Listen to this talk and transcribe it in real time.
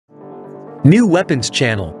New Weapons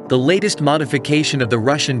Channel, the latest modification of the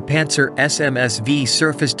Russian Pantsir S-SV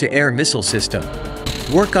surface-to-air missile system.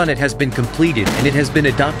 Work on it has been completed and it has been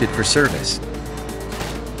adopted for service.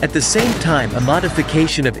 At the same time, a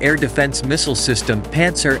modification of air defense missile system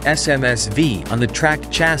Pantsir S-SV on the tracked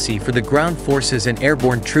chassis for the ground forces and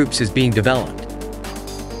airborne troops is being developed.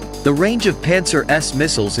 The range of Pantsir S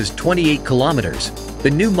missiles is 28 kilometers. The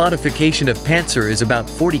new modification of Pantsir is about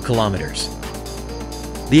 40 kilometers.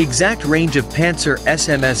 The exact range of Pantsir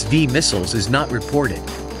S-SV missiles is not reported.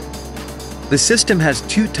 The system has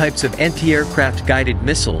two types of anti-aircraft guided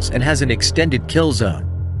missiles and has an extended kill zone.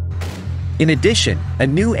 In addition, a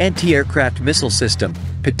new anti-aircraft missile system,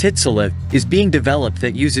 Pantsir, is being developed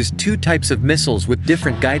that uses two types of missiles with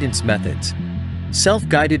different guidance methods: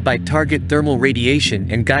 self-guided by target thermal radiation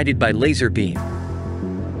and guided by laser beam.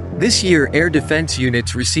 This year, air defense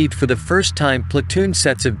units received for the first time platoon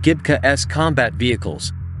sets of Pantsir S combat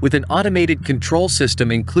vehicles, with an automated control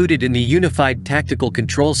system included in the Unified Tactical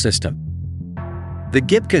Control System. The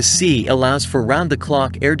Pantsir C allows for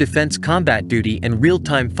round-the-clock air defense combat duty and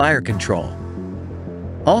real-time fire control.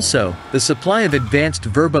 Also, the supply of advanced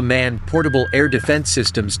Verba manned portable air defense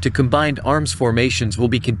systems to combined arms formations will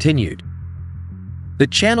be continued. The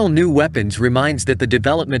channel New Weapons reminds that the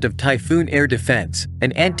development of Typhoon air defense,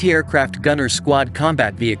 an anti-aircraft gunner squad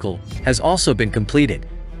combat vehicle, has also been completed.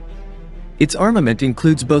 Its armament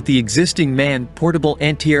includes both the existing manned portable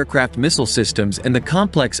anti-aircraft missile systems and the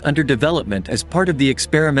complex under development as part of the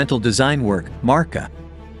experimental design work, Marka.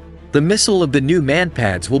 The missile of the new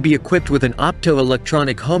manpads will be equipped with an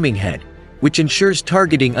optoelectronic homing head, which ensures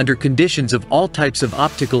targeting under conditions of all types of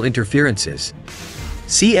optical interferences.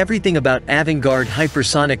 See everything about Avangard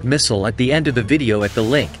hypersonic missile at the end of the video at the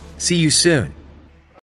link. See you soon.